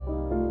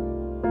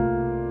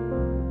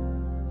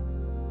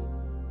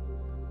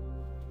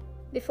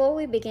Before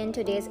we begin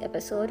today's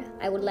episode,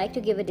 I would like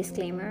to give a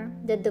disclaimer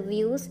that the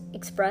views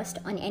expressed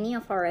on any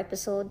of our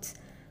episodes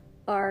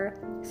are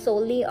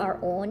solely our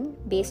own,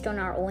 based on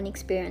our own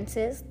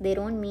experiences. They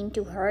don't mean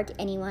to hurt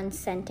anyone's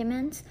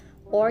sentiments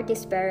or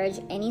disparage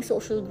any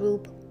social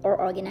group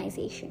or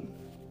organization.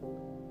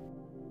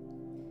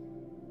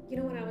 You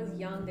know, when I was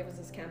young, there was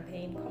this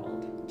campaign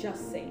called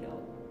Just Say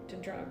No to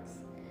Drugs.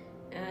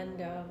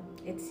 And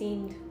it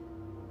seems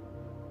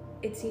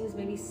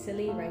maybe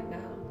silly right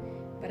now,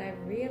 but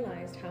I've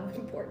realized how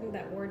important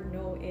that word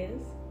no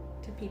is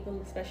to people,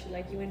 especially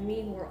like you and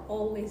me, who are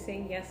always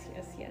saying yes,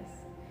 yes, yes.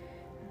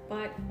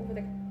 But over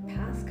the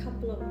past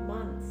couple of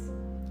months,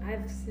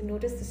 I've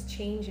noticed this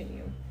change in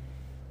you.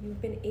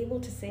 You've been able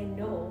to say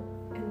no,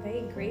 and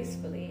very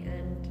gracefully,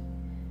 and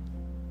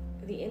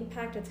the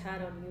impact it's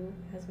had on you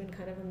has been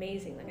kind of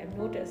amazing. Like, I've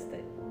noticed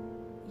that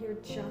you're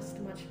just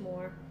much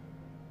more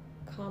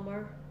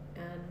calmer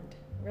and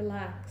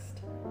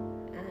relaxed,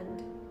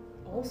 and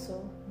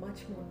also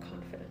much more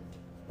confident.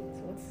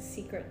 So what's the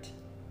secret?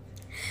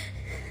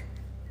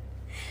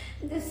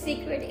 The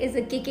secret is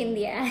a kick in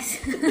the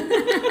ass.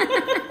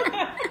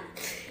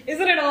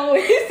 Isn't it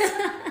always?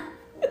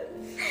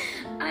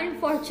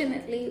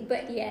 Unfortunately,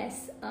 but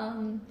yes,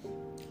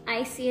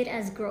 I see it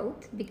as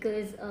growth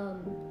because, a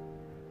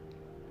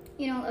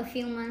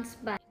few months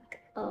back,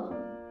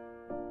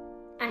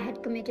 I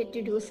had committed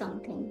to do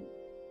something.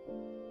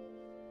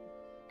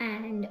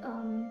 And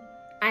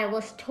I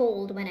was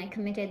told when I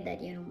committed that,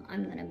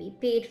 I'm going to be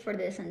paid for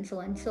this and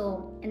so and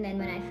so. And then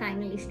when I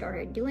finally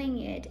started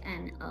doing it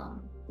and,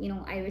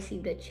 I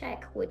received a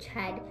check which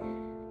had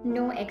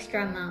no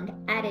extra amount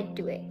added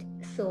to it.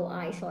 So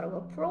I sort of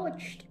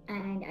approached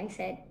and I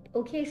said,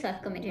 okay, so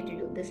I've committed to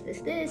do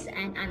this,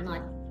 and I'm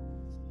not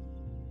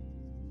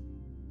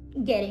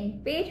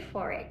getting paid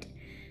for it.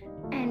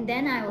 And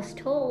then I was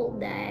told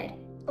that,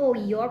 oh,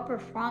 your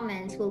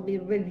performance will be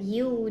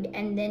reviewed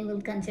and then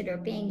we'll consider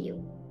paying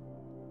you.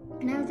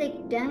 And I was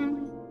like,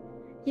 damn,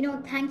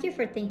 thank you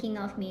for thinking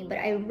of me, but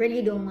I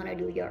really don't want to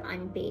do your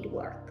unpaid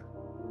work,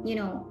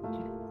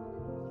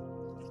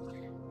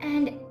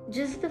 And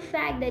just the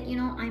fact that,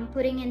 I'm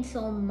putting in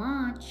so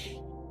much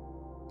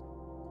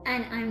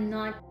and I'm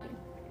not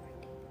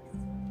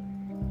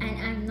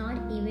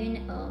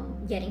even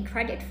getting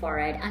credit for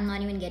it. I'm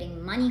not even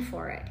getting money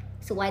for it.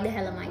 So why the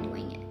hell am I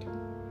doing it?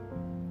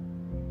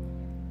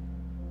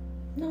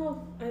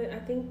 No, I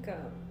think,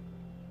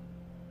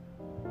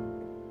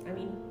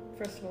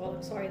 first of all,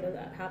 I'm sorry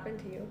that happened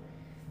to you,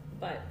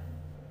 but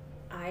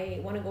I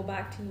want to go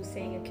back to you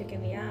saying a kick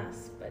in the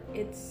ass, but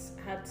it's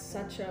had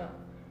such a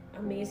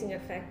amazing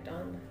effect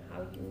on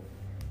how you've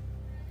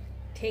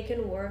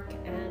taken work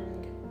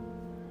and,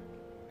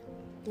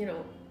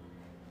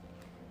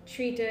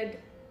 treated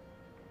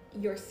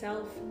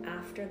yourself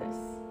after this,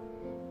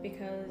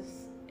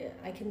 because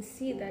I can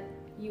see that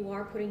you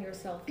are putting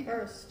yourself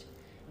first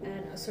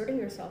and asserting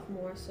yourself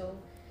more, so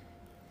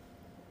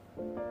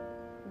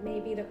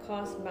maybe the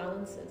cost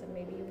balances and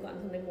maybe you've gotten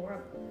something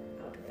more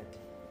out of it.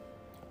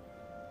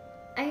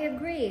 I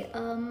agree.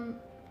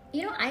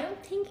 I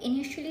don't think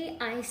initially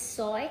I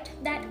saw it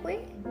that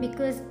way,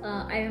 because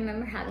I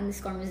remember having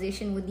this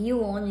conversation with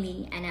you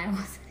only, and I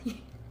was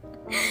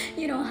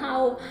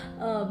how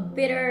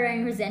bitter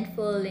and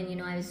resentful,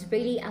 and I was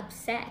really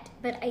upset.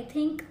 But I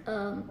think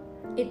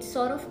it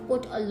sort of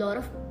put a lot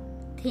of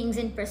things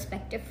in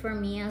perspective for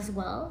me as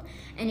well,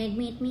 and it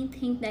made me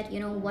think that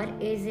what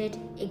is it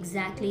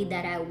exactly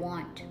that I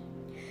want.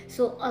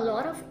 So a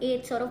lot of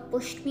it sort of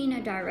pushed me in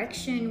a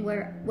direction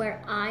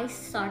where I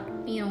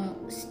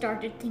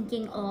started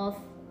thinking of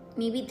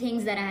maybe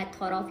things that I had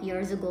thought of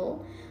years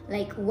ago,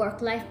 like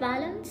work-life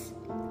balance,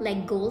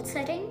 like goal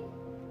setting.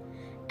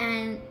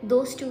 And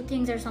those two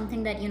things are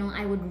something that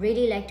I would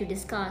really like to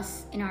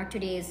discuss in our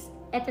today's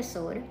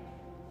episode.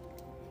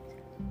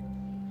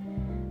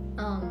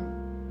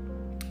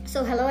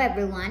 So hello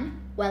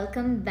everyone,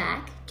 welcome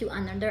back to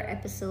another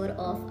episode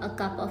of A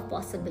Cup of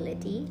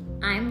Possibility.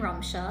 I'm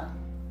Ramsha.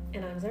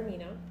 And I'm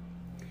Zarmina.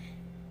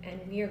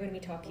 And we are going to be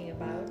talking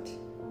about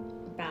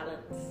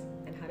balance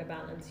and how to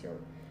balance your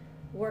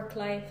work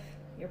life,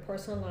 your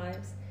personal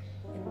lives,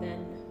 and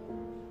then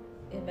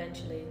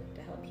eventually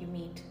to help you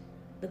meet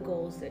the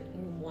goals that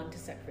you want to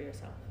set for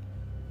yourself.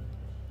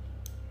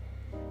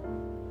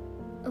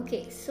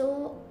 Okay,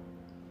 so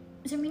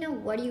Zarmina,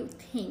 what do you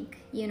think,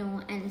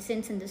 and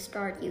since in the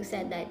start you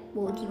said that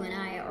both you and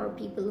I are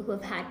people who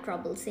have had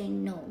trouble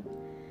saying no,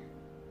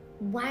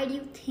 why do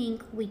you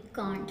think we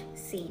can't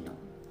say no?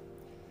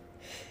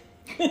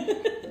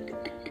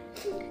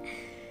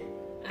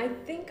 I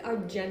think our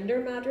gender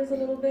matters a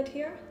little bit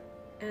here,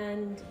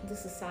 and the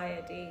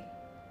society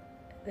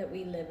that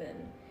we live in,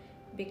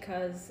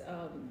 because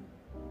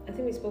I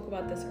think we spoke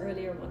about this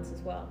earlier once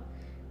as well.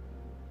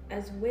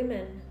 As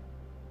women,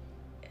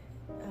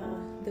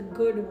 the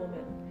good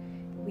woman,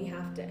 we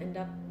have to end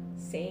up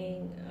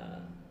saying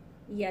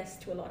yes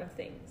to a lot of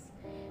things.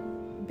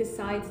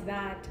 Besides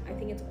that, I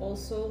think it's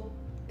also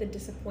the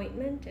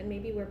disappointment, and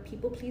maybe we're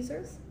people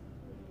pleasers.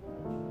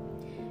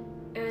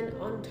 And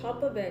on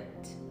top of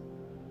it,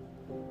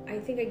 I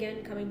think,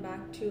 again, coming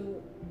back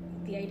to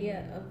the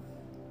idea of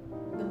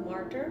the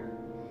martyr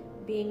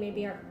being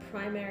maybe our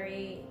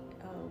primary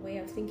way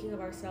of thinking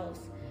of ourselves.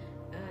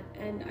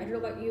 And I don't know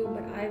about you,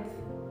 but I've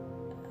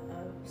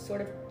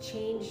sort of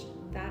changed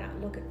that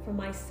outlook for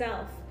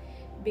myself,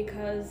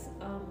 because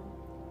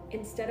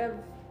instead of,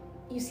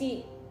 you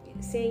see,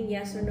 saying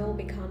yes or no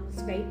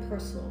becomes very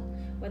personal,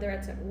 whether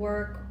it's at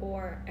work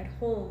or at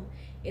home.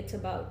 It's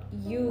about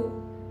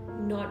you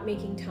not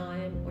making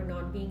time or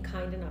not being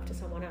kind enough to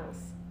someone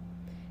else.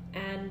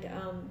 And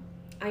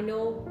I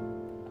know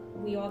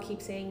we all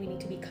keep saying we need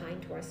to be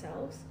kind to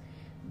ourselves,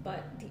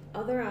 but the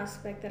other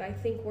aspect that I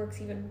think works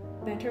even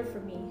better for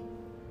me,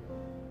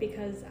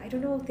 because I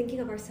don't know, thinking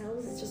of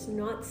ourselves is just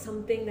not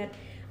something that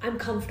I'm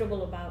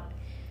comfortable about,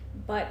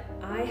 but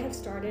I have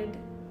started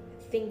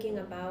thinking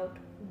about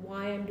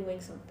why I'm doing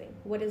something.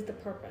 What is the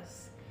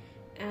purpose?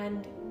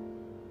 And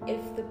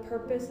if the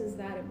purpose is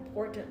that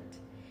important,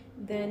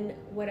 then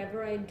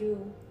whatever I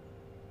do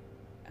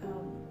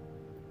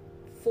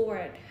for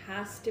it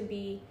has to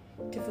be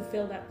to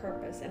fulfill that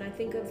purpose. And I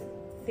think of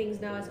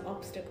things now as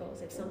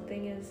obstacles. If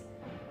something is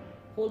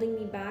holding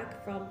me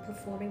back from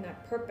performing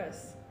that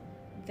purpose,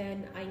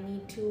 then I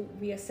need to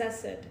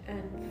reassess it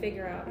and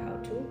figure out how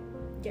to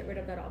get rid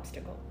of that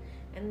obstacle.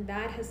 And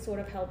that has sort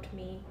of helped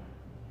me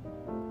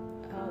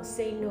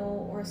say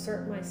no or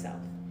assert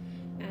myself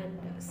and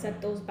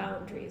set those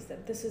boundaries,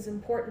 that this is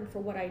important for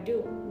what I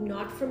do,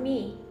 not for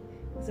me,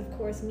 because of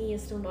course me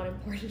is still not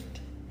important,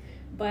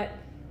 but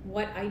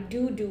what I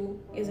do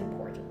is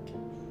important.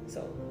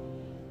 So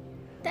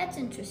that's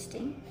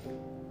interesting.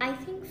 I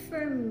think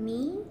for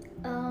me,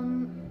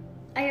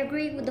 I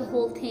agree with the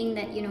whole thing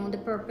that, you know, the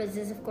purpose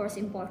is of course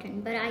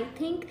important, but I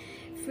think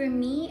for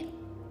me,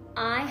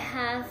 I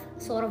have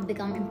sort of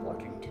become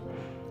important,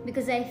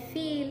 because I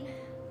feel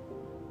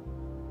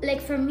like,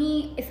 for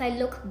me, if I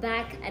look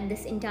back at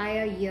this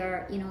entire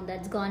year, you know,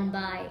 that's gone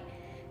by,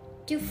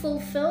 to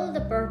fulfill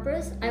the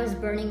purpose, I was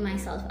burning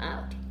myself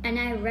out. And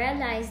I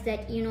realized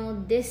that, you know,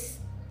 this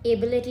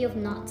ability of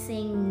not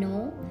saying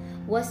no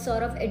was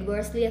sort of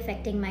adversely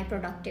affecting my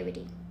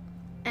productivity.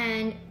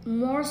 And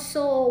more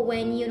so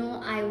when, you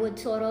know, I would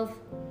sort of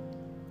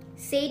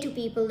say to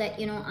people that,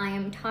 you know, I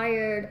am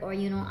tired, or,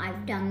 you know,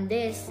 I've done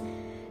this,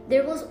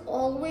 there was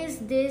always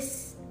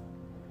this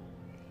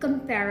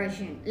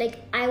comparison. Like,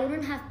 I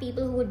wouldn't have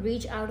people who would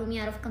reach out to me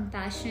out of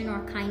compassion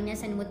or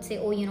kindness and would say,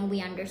 oh, you know,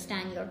 we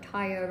understand you're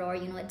tired, or,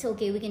 you know, it's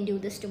okay, we can do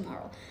this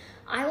tomorrow.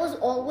 I was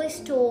always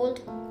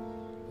told,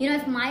 you know,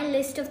 if my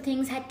list of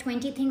things had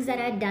 20 things that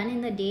I had done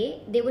in the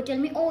day, they would tell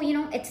me, oh, you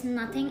know, it's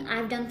nothing,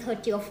 I've done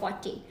 30 or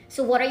 40.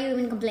 So what are you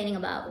even complaining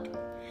about?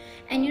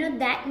 And, you know,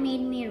 that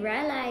made me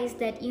realize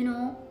that, you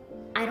know,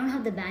 I don't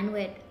have the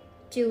bandwidth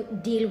to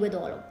deal with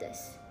all of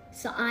this.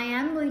 So I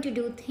am going to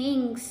do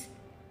things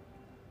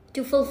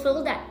to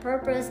fulfill that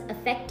purpose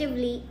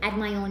effectively at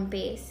my own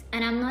pace.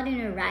 And I'm not in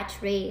a rat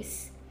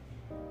race,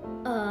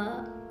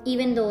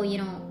 even though, you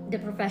know, the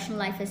professional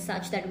life is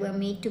such that we're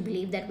made to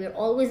believe that we're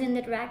always in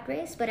that rat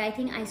race. But I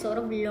think I sort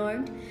of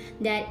learned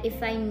that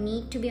if I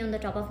need to be on the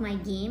top of my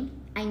game,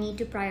 I need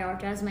to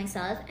prioritize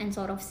myself and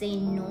sort of say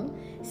no,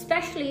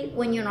 especially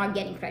when you're not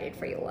getting credit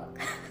for your work.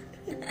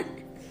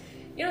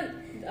 You know,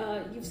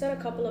 you've said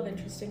a couple of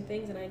interesting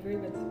things, and I agree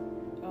with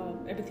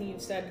everything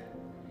you've said.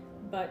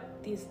 But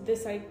this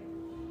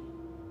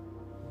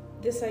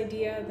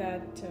idea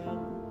that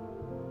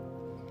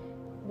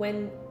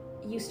when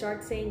you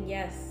start saying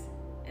yes,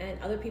 and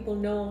other people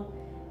know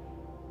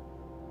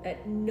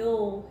that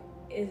no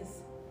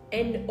is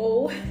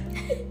N-O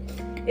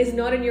is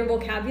not in your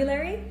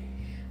vocabulary,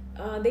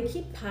 they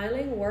keep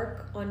piling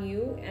work on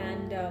you,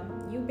 and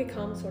you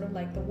become sort of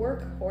like the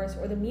workhorse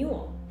or the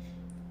mule,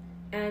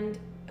 and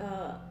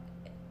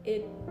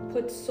it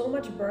puts so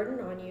much burden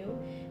on you.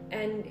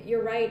 And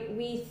you're right,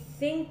 we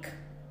think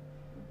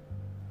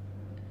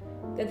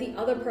that the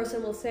other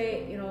person will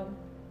say, you know,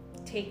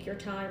 take your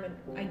time and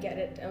I get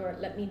it, or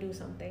let me do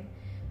something.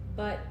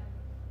 But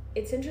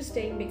it's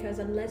interesting, because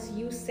unless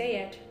you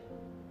say it,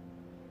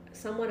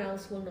 someone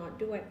else will not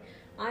do it.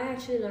 I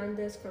actually learned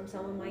this from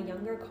some of my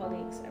younger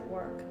colleagues at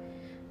work,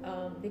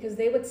 because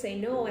they would say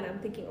no, and I'm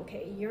thinking,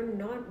 okay, you're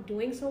not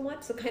doing so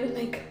much, so kind of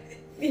like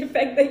the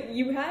effect that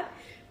you had.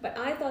 But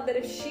I thought that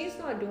if she's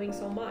not doing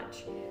so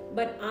much,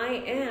 but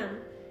I am,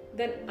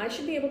 then I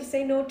should be able to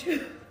say no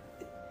too.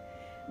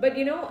 But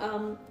you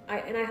know, I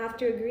have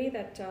to agree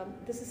that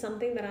this is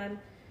something that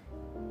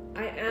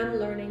I am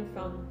learning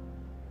from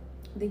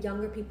the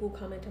younger people who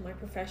come into my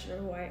profession, or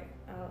who I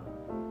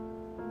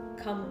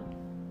come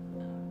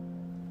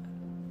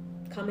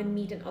and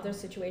meet in other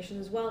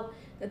situations as well,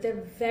 that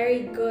they're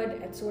very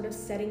good at sort of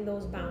setting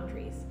those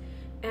boundaries,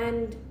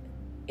 and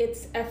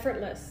it's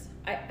effortless.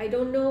 I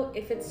don't know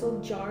if it's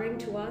so jarring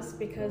to us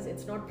because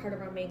it's not part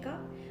of our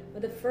makeup,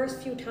 but the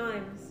first few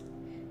times,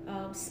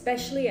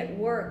 especially at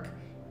work,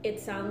 it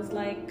sounds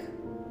like,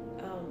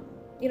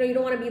 you know, you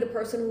don't want to be the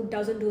person who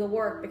doesn't do the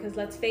work, because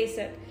let's face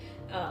it,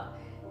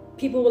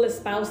 people will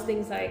espouse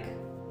things like,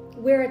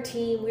 we're a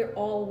team, we're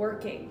all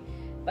working.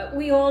 But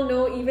we all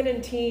know, even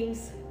in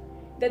teams,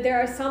 that there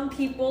are some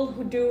people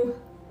who do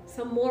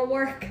some more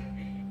work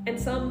and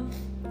some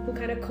who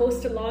kind of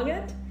coast along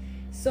it.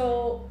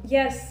 So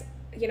yes,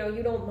 you know,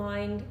 you don't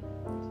mind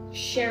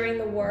sharing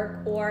the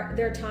work, or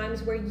there are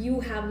times where you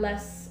have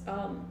less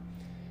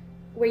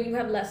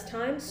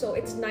time, so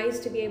it's nice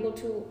to be able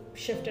to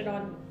shift it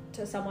on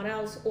to someone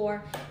else.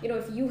 Or, you know,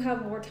 if you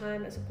have more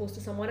time as opposed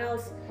to someone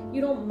else,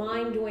 you don't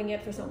mind doing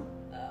it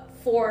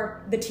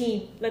for the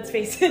team. Let's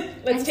face it.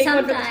 And take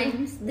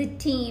sometimes the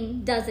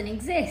team doesn't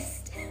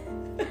exist.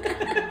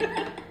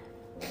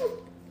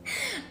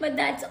 But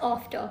that's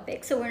off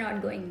topic, so we're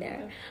not going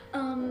there.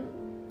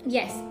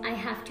 Yes, I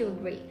have to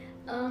agree.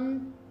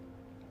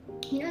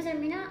 You know,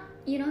 Zarmeena,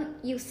 you know,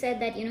 you said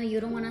that, you know, you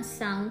don't want to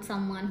sound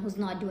someone who's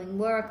not doing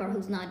work or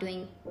who's not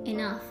doing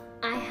enough.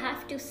 I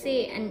have to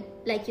say, and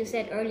like you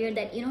said earlier,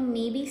 that, you know,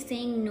 maybe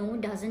saying no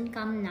doesn't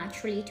come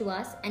naturally to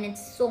us, and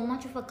it's so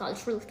much of a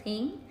cultural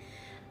thing,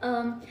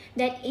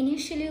 that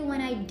initially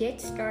when I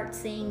did start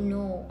saying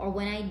no, or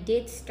when I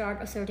did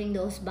start asserting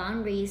those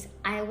boundaries,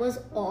 I was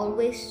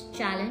always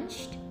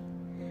challenged,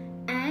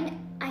 and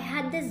I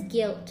had this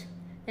guilt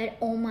that,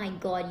 oh my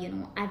God, you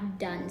know, I've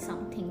done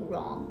something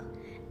wrong.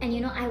 And, you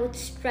know, I would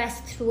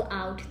stress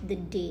throughout the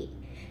day.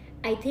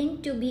 I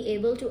think to be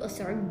able to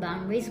assert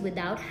boundaries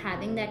without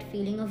having that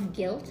feeling of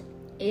guilt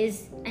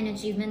is an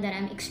achievement that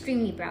I'm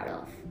extremely proud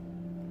of,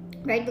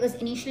 right? Because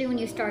initially when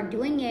you start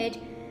doing it,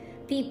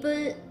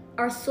 people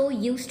are so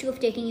used to of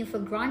taking you for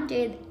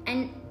granted,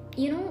 and,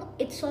 you know,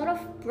 it sort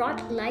of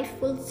brought life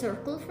full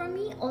circle for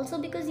me also,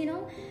 because, you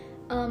know,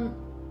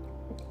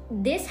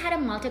 this had a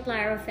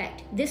multiplier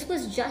effect. This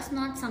was just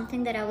not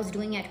something that I was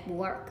doing at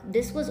work.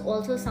 This was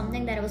also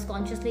something that I was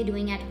consciously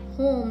doing at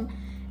home,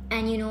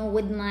 and, you know,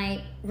 with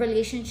my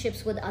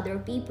relationships with other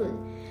people.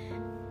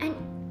 And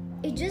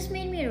it just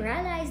made me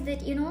realize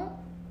that, you know,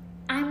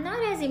 I'm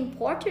not as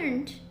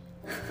important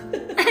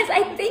as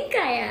I think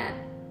I am,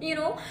 you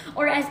know,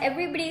 or as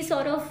everybody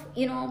sort of,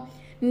 you know,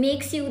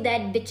 makes you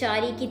that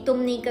bichari ki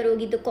tum nahi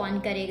karogi to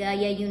kaun karega,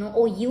 ya, you know,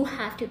 oh, you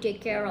have to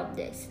take care of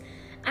this.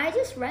 I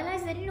just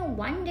realized that, you know,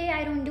 one day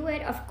I don't do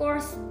it. Of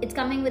course, it's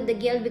coming with the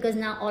guilt, because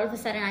now all of a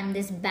sudden I'm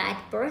this bad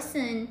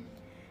person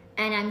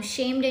and I'm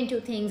shamed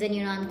into things, and,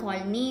 you know, I'm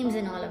called names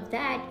and all of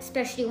that,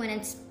 especially when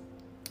it's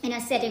in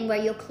a setting where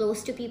you're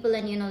close to people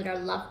and, you know, they're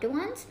loved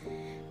ones.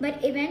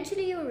 But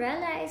eventually you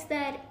realize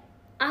that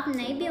आप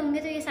नहीं भी होंगे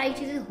तो ये सारी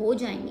चीजें हो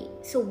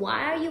जाएंगी. So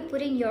why are you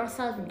putting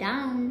yourself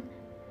down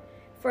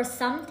for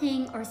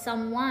something or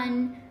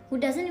someone who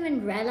doesn't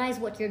even realize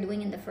what you're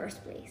doing in the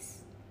first place?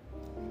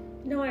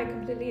 No, I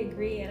completely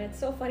agree. And it's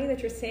so funny that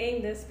you're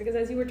saying this, because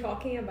as you were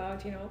talking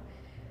about, you know,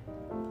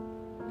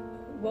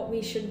 what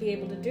we should be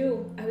able to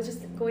do, I was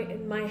just going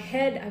in my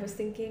head, I was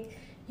thinking,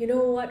 you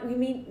know what, we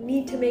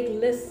need to make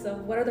lists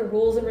of what are the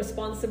roles and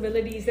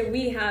responsibilities that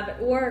we have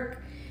at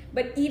work,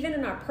 but even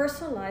in our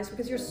personal lives,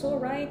 because you're so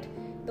right,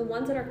 the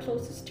ones that are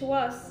closest to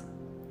us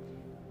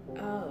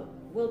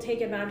will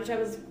take advantage of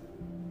us,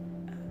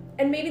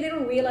 and maybe they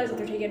don't realize that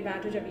they're taking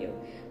advantage of you,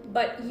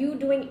 but you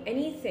doing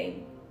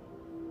anything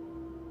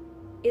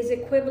is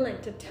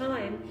equivalent to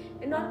time,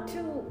 and not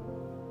to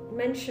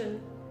mention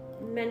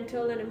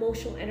mental and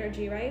emotional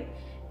energy, right?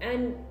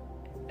 And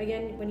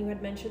again, when you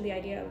had mentioned the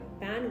idea of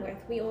bandwidth,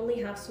 we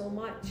only have so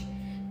much.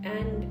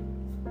 And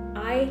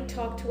I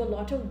talk to a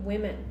lot of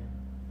women,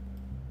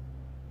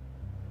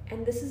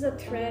 and this is a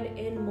thread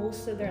in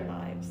most of their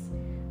lives,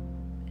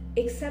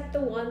 except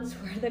the ones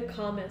who are the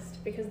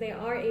calmest, because they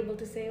are able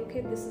to say,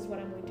 okay, this is what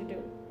I'm going to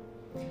do.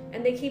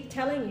 And they keep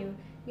telling you,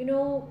 you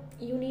know,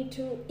 you need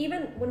to,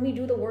 even when we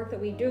do the work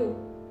that we do,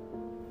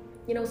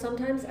 you know,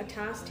 sometimes a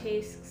task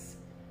takes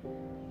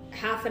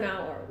half an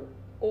hour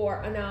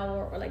or an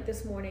hour, or like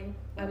this morning,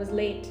 I was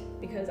late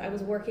because I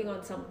was working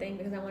on something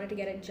because I wanted to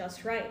get it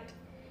just right.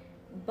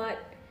 But,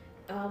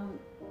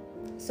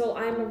 so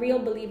I'm a real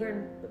believer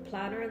in the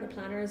planner, and the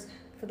planners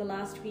for the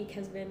last week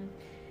has been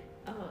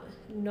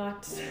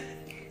not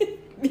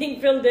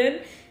being filled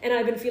in, and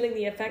I've been feeling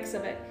the effects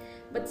of it.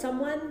 But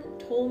someone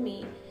told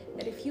me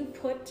that if you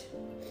put,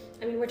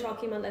 I mean, we're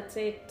talking about, let's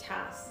say,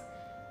 tasks,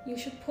 you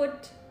should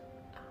put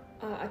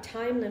a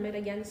time limit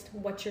against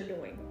what you're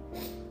doing,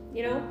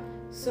 you know?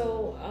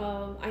 So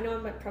I know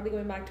I'm probably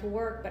going back to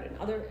work, but in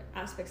other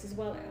aspects as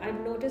well, I've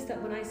noticed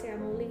that when I say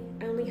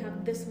I only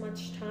have this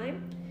much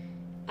time,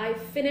 I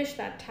finish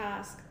that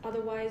task.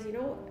 Otherwise, you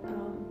know,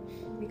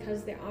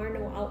 because there are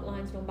no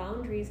outlines, no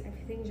boundaries,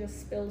 everything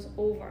just spills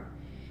over.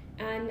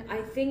 And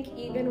I think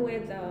even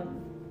with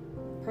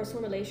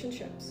personal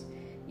relationships,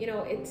 you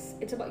know,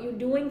 it's about you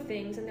doing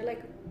things, and they're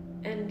like,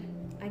 and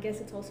I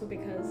guess it's also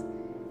because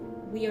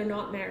we are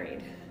not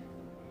married,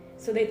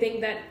 so they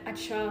think that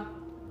acha,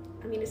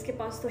 I mean, iske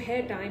paas to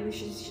hai time,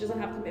 she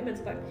doesn't have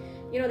commitments, but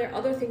you know, there are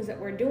other things that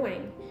we're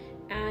doing,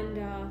 and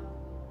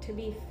to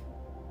be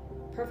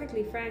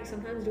perfectly frank,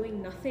 sometimes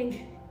doing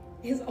nothing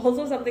is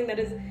also something that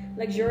is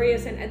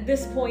luxurious, and at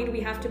this point we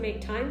have to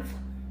make time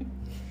for.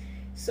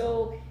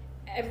 So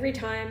every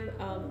time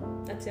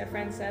let's say a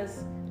friend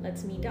says,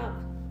 let's meet up,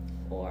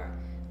 or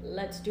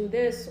let's do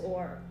this,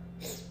 or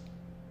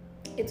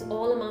it's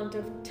all amount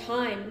of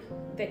time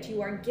that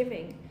you are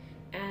giving,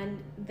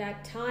 and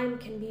that time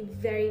can be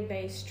very,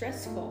 very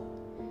stressful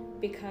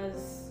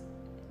because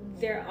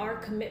there are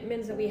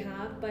commitments that we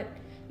have, but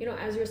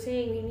as you're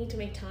saying, you need to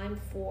make time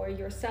for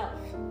yourself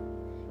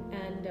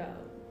and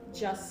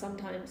just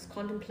sometimes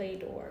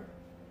contemplate.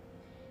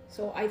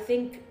 So I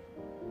think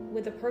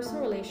with the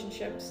personal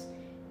relationships,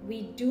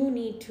 we do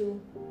need to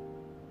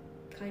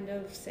kind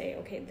of say,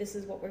 okay, this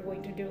is what we're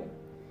going to do,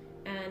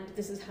 and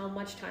this is how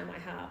much time I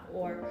have.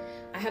 Or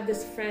I have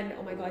this friend,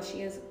 oh my God,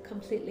 she is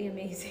completely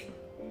amazing.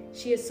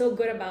 She is so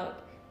good about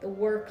the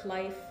work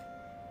life,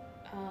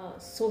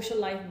 social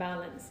life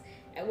balance.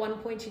 At one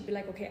point she'd be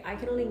like, okay, I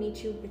can only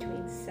meet you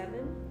between 7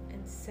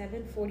 and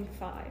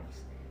 7:45,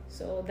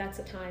 so that's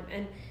the time.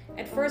 And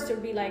at first it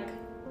would be like,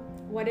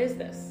 what is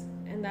this?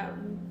 And that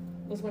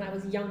was when I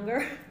was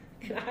younger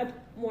and I had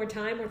more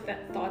time, or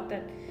thought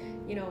that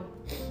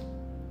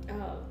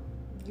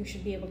you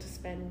should be able to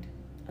spend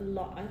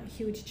a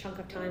huge chunk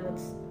of time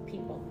with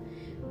people.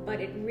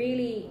 But it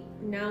really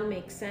now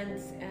makes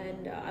sense.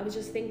 And I was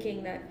just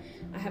thinking that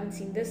I haven't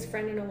seen this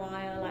friend in a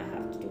while, I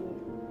have to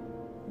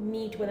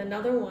meet with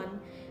another one,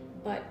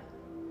 but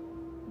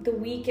the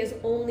week is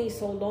only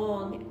so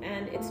long,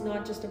 and it's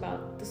not just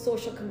about the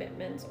social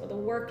commitments or the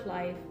work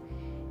life,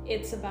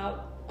 it's about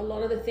a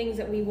lot of the things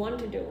that we want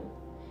to do,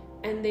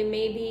 and they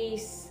may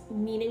be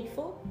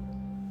meaningful,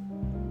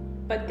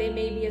 but they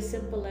may be as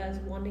simple as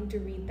wanting to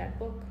read that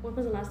book. When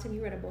was the last time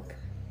you read a book?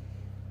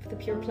 For the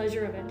pure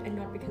pleasure of it, and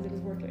not because it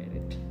was work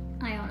related.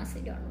 I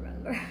honestly don't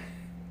remember.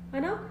 I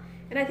know,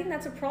 and I think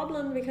that's a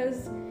problem,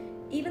 because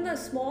even the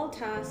small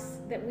tasks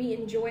that we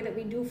enjoy, that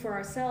we do for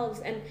ourselves,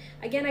 and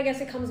again, I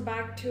guess it comes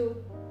back to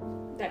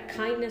that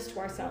kindness to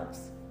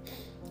ourselves,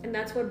 and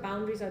that's what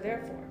boundaries are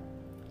there for.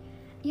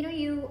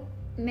 You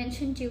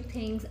mentioned two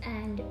things,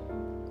 and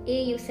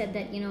you said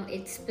that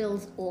it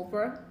spills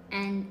over,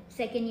 and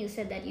second, you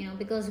said that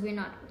because we're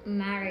not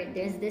married,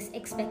 there's this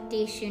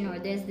expectation or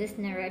there's this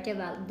narrative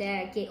out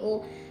there कि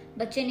oh,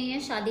 बच्चे नहीं हैं,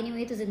 शादी नहीं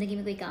हुई तो जिंदगी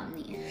में कोई काम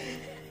नहीं है.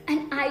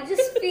 And I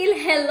just feel,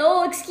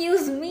 hello,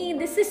 excuse me,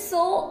 this is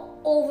so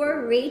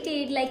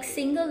overrated. Like,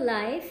 single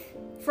life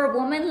for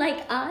women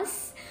like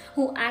us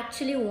who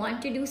actually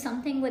want to do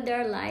something with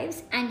their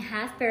lives and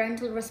have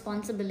parental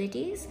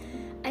responsibilities,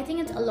 I think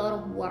it's a lot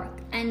of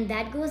work, and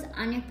that goes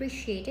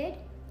unappreciated.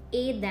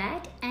 A,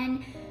 that,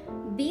 and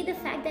B, the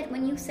fact that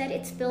when you said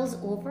it spills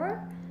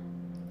over,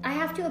 I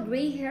have to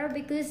agree here,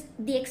 because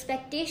the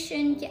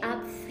expectation कि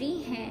आप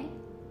free हैं,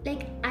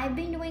 like, I've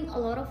been doing a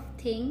lot of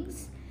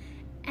things,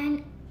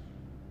 and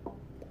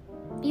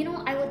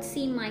I would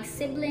see my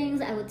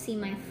siblings, I would see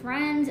my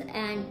friends,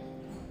 and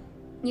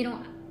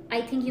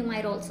I think you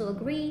might also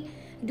agree,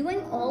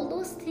 doing all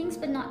those things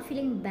but not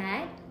feeling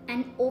bad.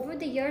 And over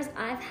the years,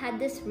 I've had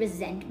this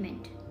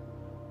resentment,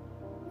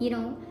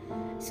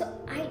 so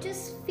I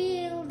just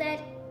feel that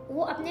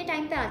वो अपने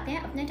time पे आते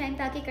हैं, अपने time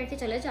पे आके करके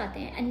चले जाते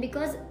हैं, and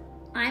because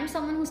I'm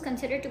someone who's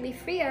considered to be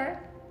freer,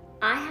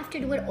 I have to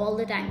do it all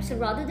the time. So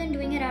rather than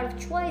doing it out of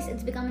choice,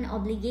 it's become an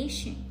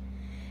obligation.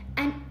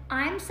 And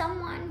I'm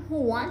someone who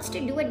wants to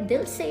do it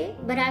dil se,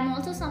 but I'm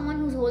also someone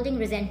who's holding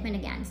resentment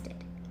against it.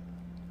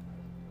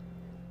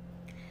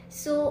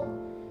 So,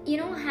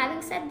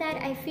 having said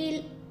that, I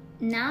feel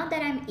now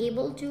that I'm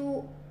able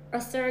to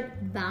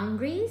assert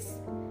boundaries,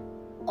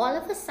 all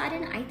of a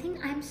sudden, I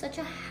think I'm such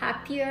a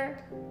happier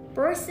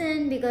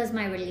person, because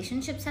my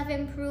relationships have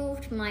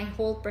improved, my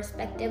whole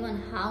perspective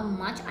on how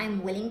much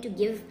I'm willing to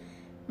give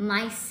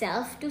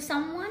myself to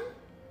someone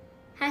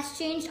has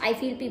changed. I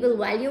feel people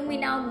value me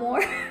now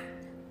more.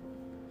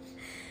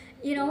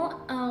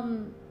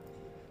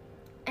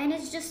 And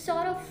it just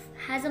sort of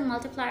has a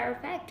multiplier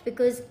effect,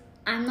 because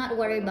I'm not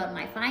worried about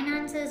my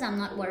finances, I'm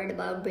not worried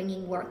about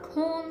bringing work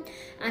home,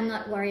 I'm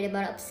not worried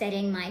about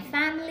upsetting my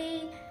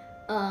family,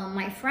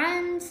 my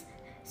friends.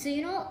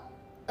 So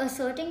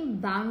asserting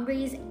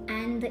boundaries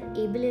and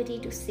the ability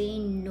to say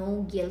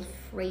no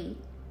guilt-free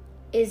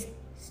is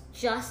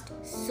just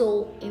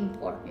so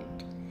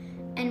important.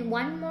 And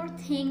one more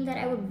thing that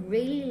I would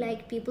really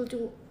like people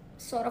to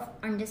sort of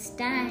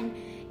understand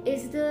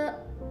is the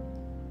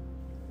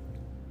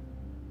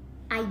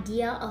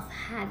idea of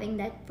having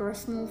that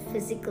personal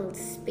physical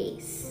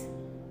space.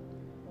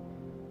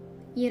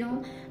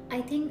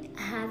 I think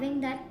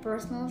having that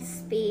personal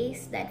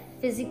space, that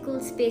physical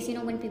space,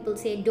 when people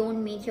say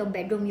don't make your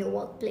bedroom your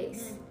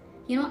workplace,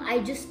 I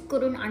just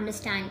couldn't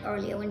understand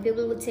earlier when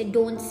people would say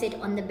don't sit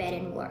on the bed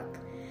and work.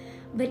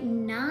 But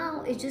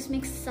now it just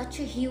makes such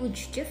a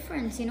huge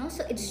difference,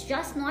 so it's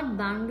just not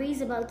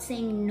boundaries about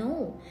saying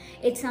no.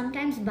 It's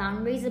sometimes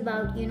boundaries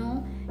about,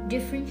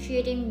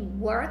 differentiating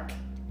work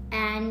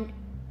and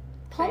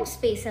home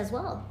space as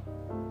well.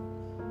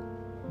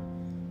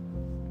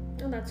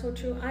 No, that's so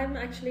true. I'm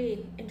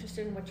actually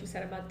interested in what you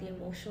said about the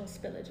emotional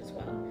spillage as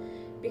well,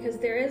 because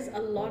there is a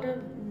lot of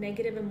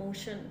negative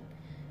emotion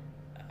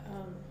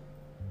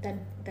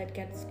that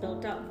gets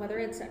built up, whether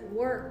it's at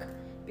work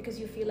because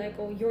you feel like,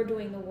 oh, you're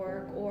doing the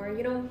work, or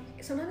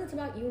sometimes it's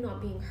about you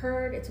not being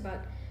heard, it's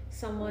about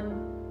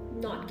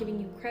someone not giving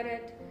you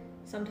credit,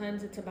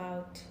 Sometimes it's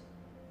about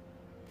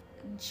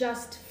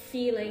just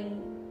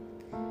feeling,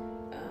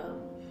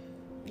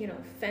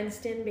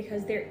 fenced in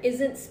because there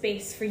isn't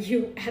space for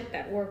you at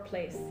that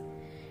workplace.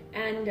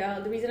 And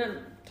the reason I'm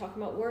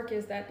talking about work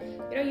is that,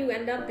 you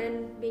end up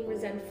then being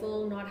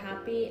resentful, not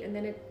happy, and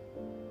then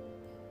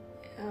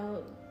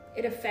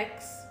it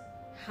affects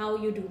how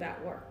you do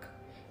that work.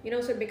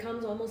 So it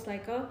becomes almost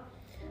like a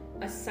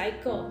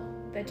cycle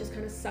that just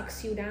kind of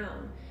sucks you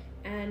down.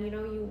 And,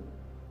 you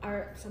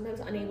are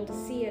sometimes unable to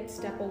see it,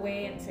 step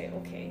away and say,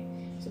 okay.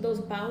 So those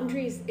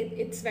boundaries,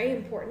 it's very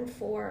important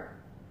for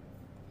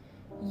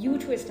you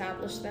to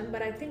establish them,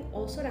 but I think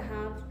also to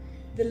have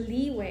the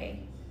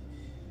leeway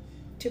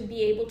to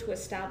be able to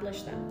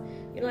establish them.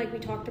 Like we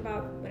talked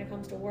about when it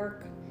comes to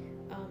work,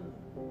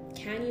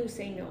 can you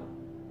say no?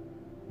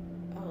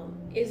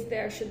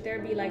 Should there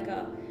be like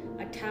a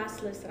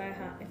task list that I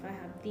have? If I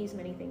have these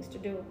many things to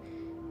do,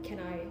 can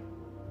I,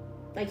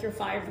 like your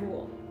 5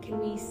 rule, can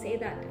we say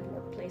that in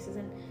workplaces?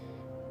 And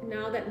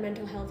now that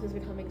mental health is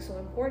becoming so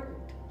important,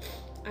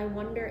 I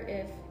wonder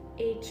if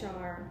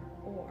HR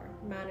or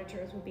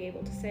managers will be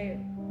able to say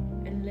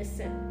and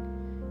listen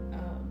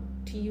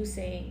to you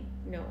saying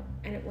no.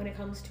 And when it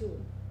comes to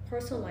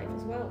personal life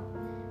as well,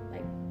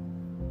 like,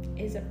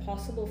 is it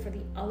possible for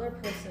the other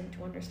person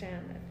to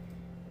understand that,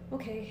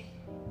 okay,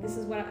 this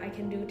is what I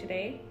can do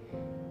today?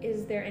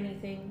 Is there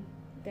anything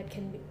that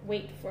can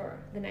wait for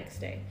the next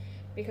day?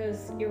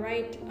 Because you're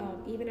right,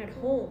 even at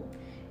home,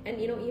 and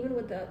even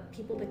with the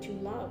people that you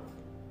love,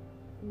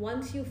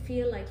 once you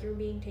feel like you're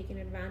being taken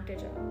advantage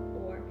of,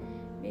 or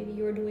maybe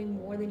you're doing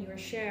more than your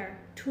share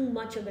too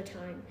much of the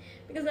time,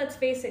 because let's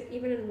face it,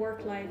 even in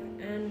work life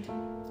and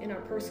in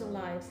our personal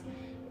lives,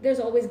 there's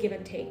always give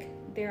and take.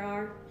 There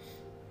are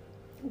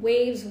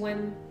waves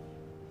when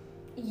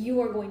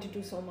you are going to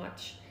do so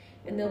much,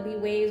 and there'll be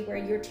ways where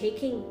you're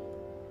taking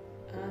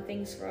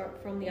things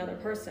from the other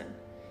person.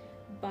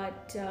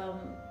 But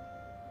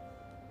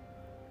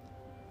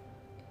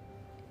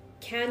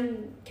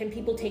can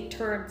people take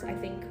turns, I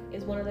think,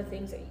 is one of the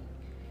things that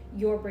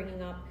you're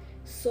bringing up,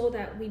 so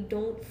that we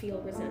don't feel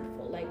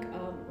resentful. Like,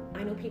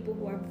 I know people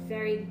who are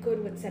very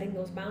good with setting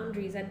those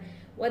boundaries, and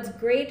what's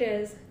great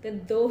is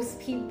that those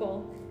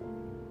people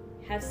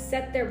have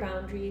set their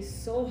boundaries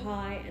so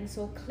high and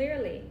so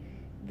clearly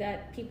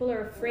that people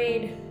are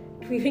afraid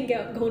to even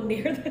go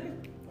near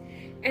them.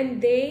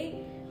 And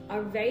they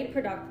are very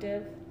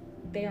productive,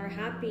 they are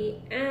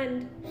happy,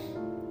 and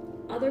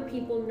other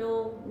people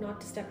know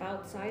not to step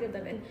outside of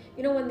them. And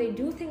when they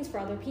do things for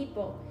other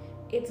people,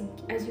 it's,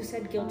 as you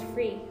said,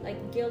 guilt-free.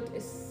 Like, guilt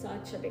is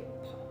such a big,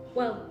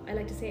 well, I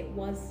like to say it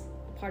was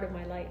a part of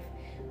my life,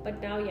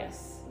 but now,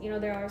 yes,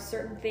 there are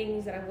certain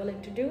things that I'm willing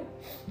to do,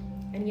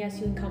 and yes,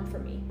 you can come for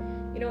me.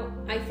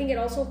 I think it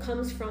also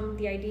comes from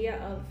the idea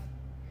of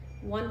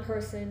one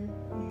person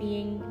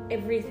being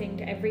everything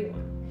to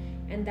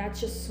everyone, and that's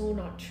just so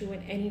not true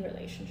in any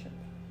relationship.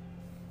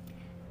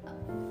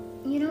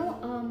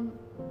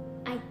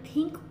 I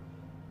think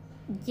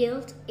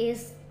guilt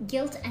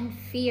and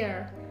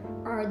fear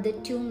are the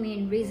two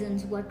main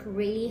reasons what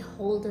really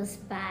hold us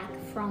back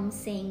from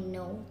saying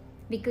no.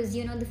 Because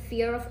the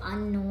fear of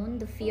unknown,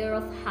 the fear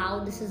of how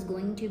this is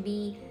going to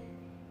be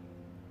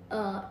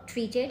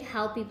treated,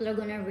 how people are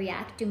going to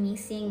react to me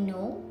saying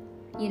no.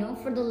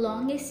 For the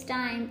longest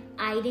time,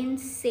 I didn't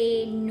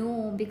say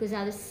no because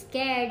I was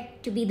scared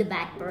to be the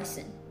bad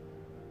person,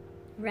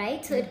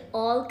 right? So it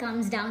all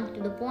comes down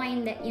to the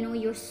point that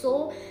you're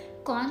so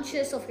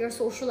conscious of your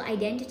social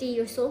identity,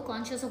 you're so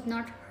conscious of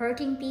not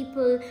hurting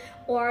people,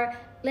 or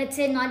let's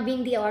say not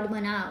being the odd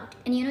one out.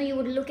 And you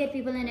would look at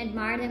people and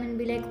admire them and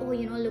be like, oh,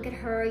 look at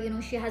her,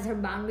 she has her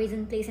boundaries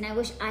in place, and I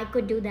wish I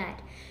could do that.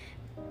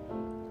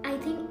 I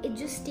think it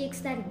just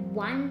takes that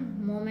one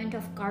moment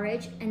of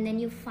courage, and then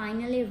you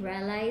finally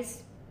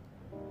realize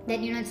that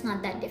it's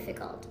not that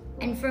difficult.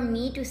 And for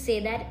me to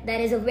say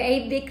that is a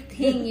very big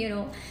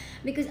thing,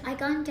 because I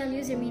can't tell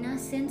you, Zarmeena,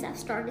 since I've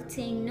started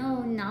saying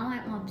no, now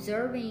I'm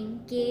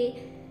observing that,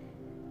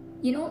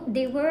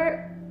 there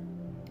were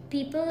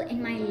people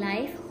in my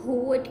life who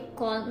would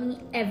call me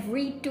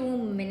every 2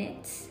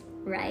 minutes,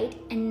 right?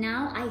 And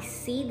now I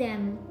see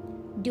them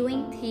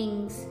doing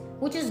things,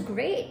 which is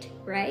great,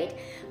 right?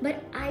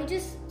 But I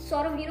just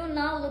sort of,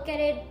 now look at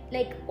it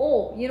like,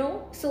 oh,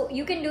 so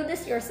you can do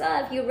this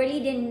yourself. You really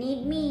didn't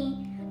need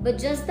me. But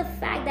just the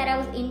fact that I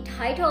was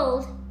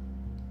entitled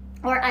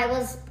or I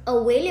was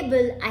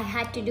available, I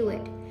had to do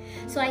it.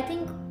 So I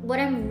think what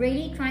I'm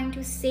really trying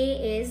to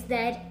say is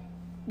that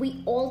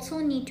we also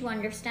need to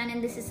understand,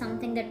 and this is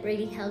something that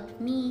really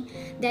helped me,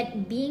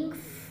 that being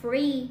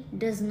free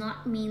does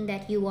not mean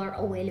that you are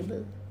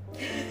available.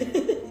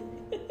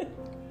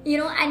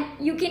 And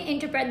you can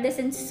interpret this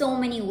in so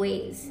many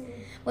ways.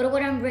 But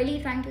what I'm really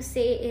trying to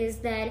say is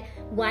that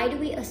why do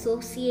we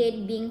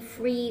associate being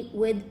free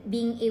with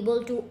being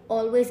able to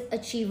always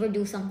achieve or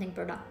do something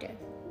productive?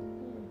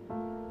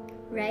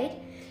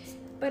 Right?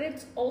 But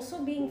it's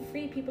also being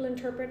free, people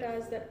interpret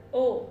as that,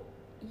 oh,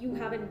 you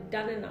haven't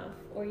done enough,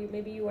 or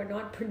maybe you are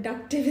not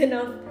productive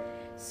enough.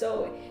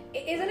 So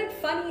isn't it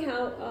funny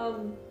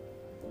how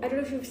I don't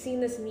know if you've seen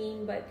this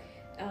meme, but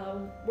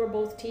we're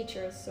both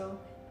teachers, so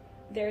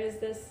there is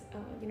this,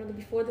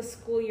 before the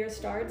school year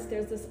starts,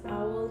 there's this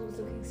owl who's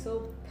looking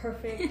so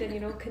perfect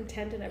and,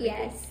 content and everything.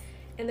 Yes.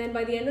 And then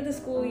by the end of the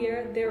school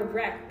year, they're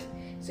wrecked.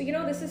 So,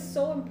 this is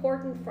so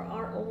important for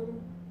our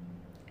own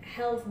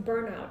health,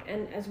 burnout.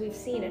 And as we've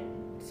seen, it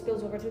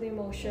spills over to the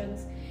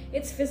emotions.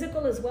 It's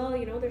physical as well.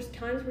 There's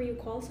times where you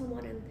call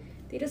someone and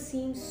they just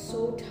seem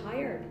so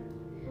tired.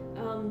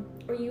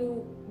 Or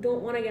you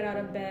don't want to get out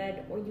of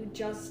bed, or you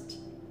just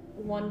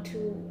want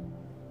to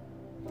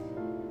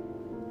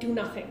do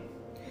nothing.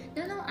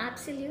 No,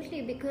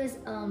 absolutely. Because,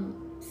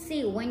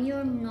 see, when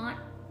you're not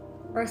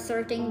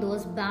asserting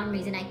those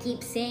boundaries, and I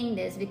keep saying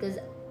this because,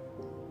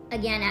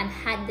 again, I've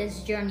had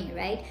this journey,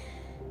 right?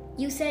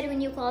 You said when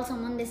you call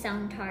someone, they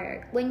sound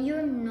tired. When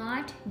you're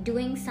not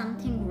doing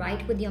something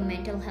right with your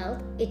mental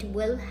health, it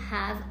will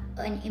have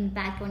an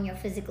impact on your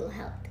physical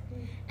health.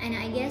 And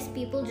I guess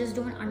people just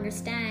don't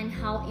understand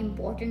how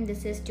important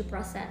this is to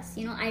process.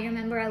 I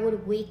remember I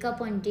would wake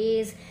up on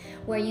days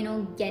where,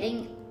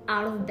 getting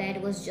out of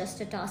bed was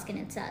just a task in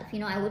itself.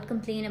 I would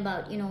complain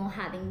about,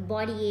 having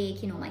body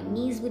ache, my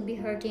knees would be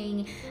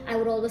hurting. I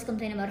would always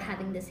complain about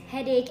having this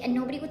headache, and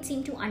nobody would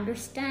seem to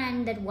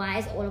understand that why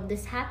is all of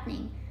this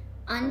happening.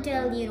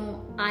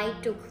 Until, I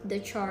took the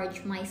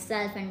charge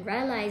myself and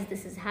realized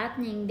this is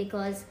happening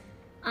because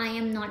I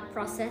am not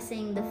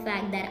processing the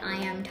fact that I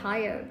am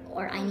tired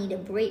or I need a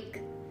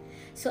break.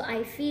 So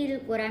I feel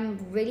what I'm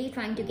really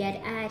trying to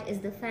get at is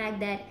the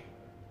fact that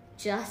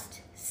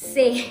just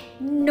say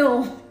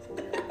no.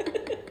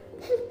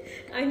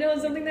 I know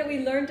something that we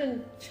learned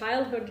in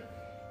childhood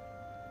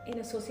in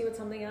associate with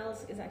something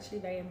else is actually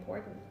very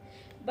important.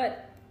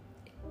 But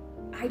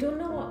I don't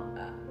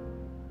know,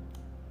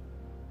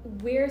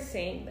 we're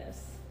saying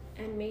this,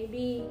 and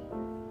maybe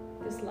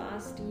this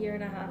last year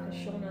and a half has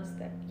shown us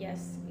that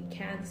yes, we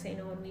can say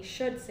no and we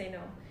should say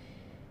no,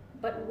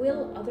 but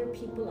will other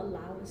people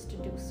allow us to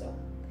do so?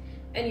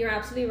 And you're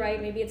absolutely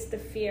right, maybe it's the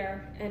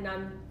fear, and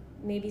I'm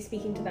maybe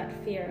speaking to that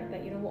fear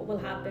that what will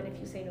happen if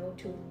you say no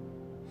to,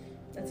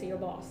 let's say, your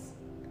boss.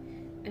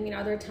 I mean,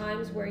 are there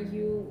times where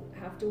you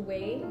have to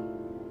weigh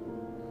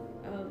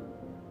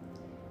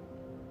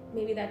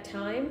maybe that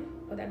time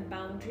or that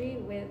boundary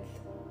with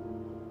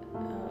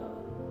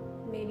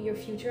maybe your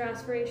future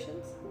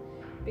aspirations?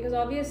 Because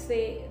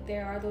obviously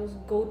there are those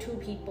go-to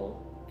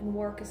people in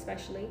work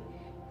especially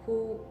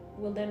who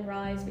will then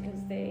rise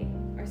because they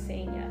are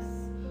saying yes.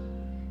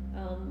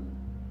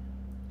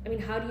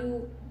 How do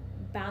you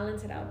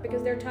balance it out?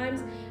 Because there are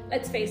times,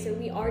 let's face it,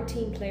 we are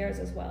team players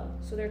as well.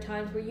 So there are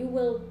times where you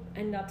will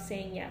end up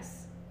saying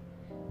yes.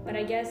 But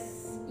I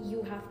guess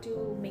you have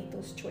to make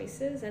those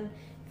choices and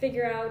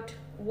figure out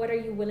what are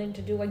you willing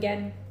to do.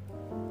 Again,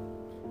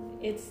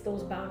 it's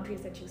those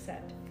boundaries that you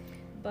set.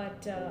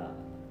 But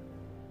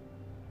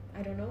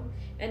I don't know.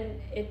 And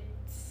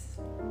it's,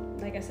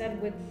 like I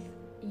said, with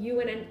you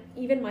and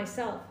even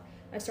myself,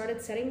 I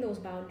started setting those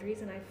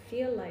boundaries, and I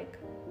feel like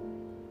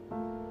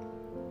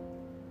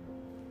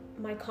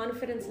my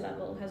confidence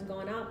level has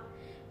gone up,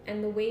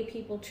 and the way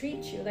people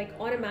treat you, like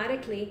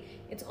automatically,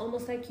 it's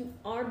almost like you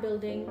are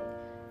building,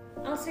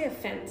 I'll say a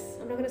fence.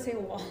 I'm not going to say a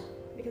wall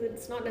because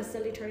it's not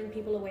necessarily turning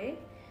people away,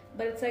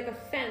 but it's like a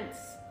fence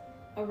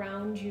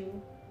around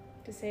you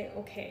to say,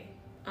 okay,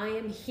 I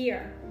am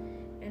here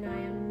and I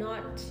am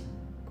not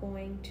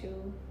going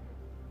to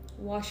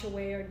wash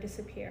away or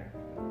disappear.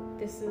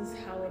 This is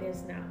how it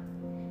is now.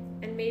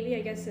 And maybe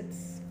I guess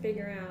it's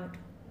figuring out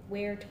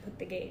where to put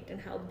the gate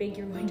and how big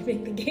you're going to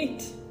make the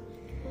gate.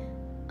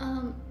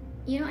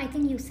 I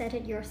think you said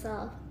it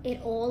yourself. It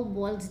all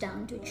boils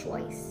down to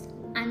choice.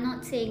 I'm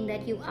not saying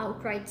that you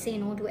outright say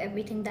no to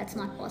everything. That's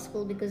not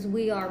possible, because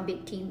we are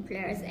big team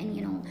players,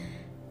 and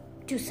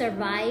to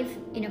survive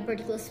in a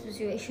particular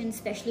situation,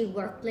 especially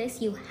workplace,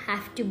 you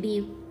have to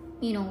be,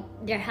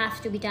 there has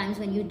to be times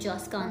when you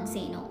just can't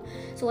say no.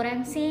 So what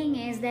I'm saying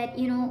is that,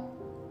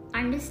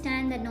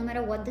 understand that no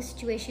matter what the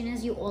situation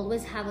is, you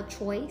always have a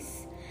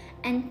choice,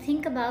 and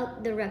think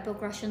about the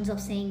repercussions of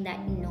saying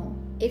that no.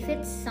 If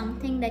it's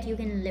something that you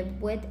can live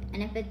with,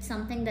 and if it's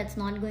something that's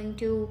not going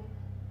to,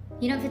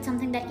 if it's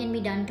something that can be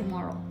done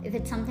tomorrow, if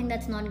it's something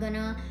that's not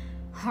gonna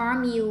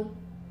harm you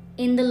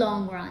in the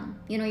long run,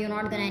 you're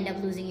not gonna end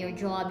up losing your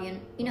job,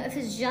 if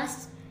it's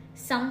just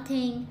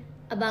something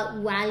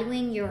about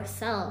valuing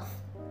yourself,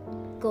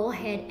 go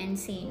ahead and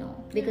say no,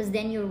 because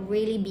then you're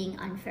really being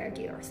unfair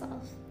to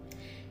yourself.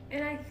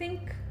 And I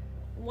think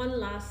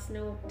one last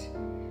note,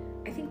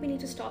 I think we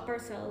need to stop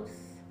ourselves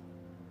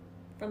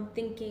from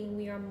thinking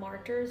we are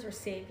martyrs or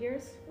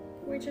saviors.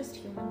 We're just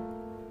human,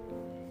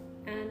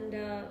 and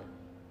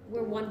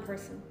we're one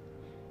person.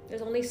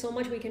 There's only so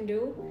much we can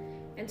do,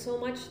 and so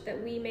much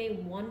that we may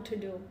want to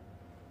do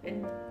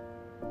and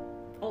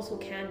also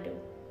can do.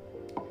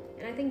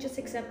 And I think just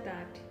accept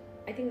that.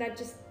 I think that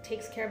just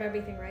takes care of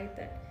everything, right?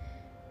 That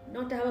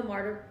not to have a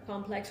martyr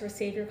complex or a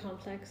savior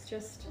complex,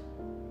 just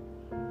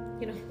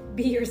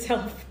be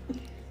yourself.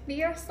 Be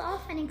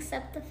yourself and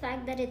accept the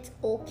fact that it's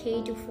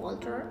okay to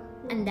falter,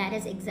 and that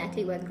is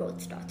exactly where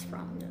growth starts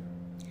from.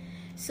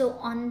 So,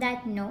 on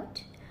that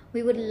note,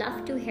 we would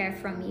love to hear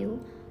from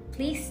you.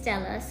 Please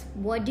tell us,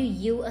 what do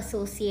you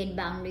associate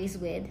boundaries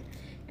with?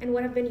 And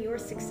what have been your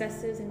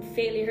successes and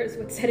failures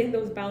with setting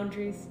those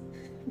boundaries?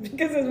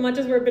 Because as much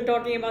as we've been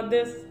talking about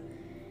this,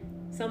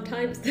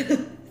 sometimes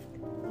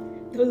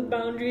those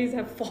boundaries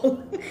have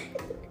fallen.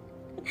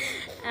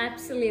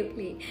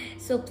 Absolutely.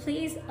 So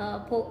please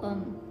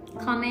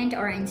comment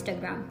our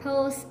Instagram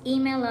post,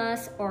 email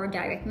us, or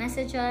direct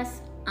message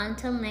us.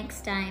 Until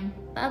next time,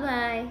 bye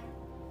bye.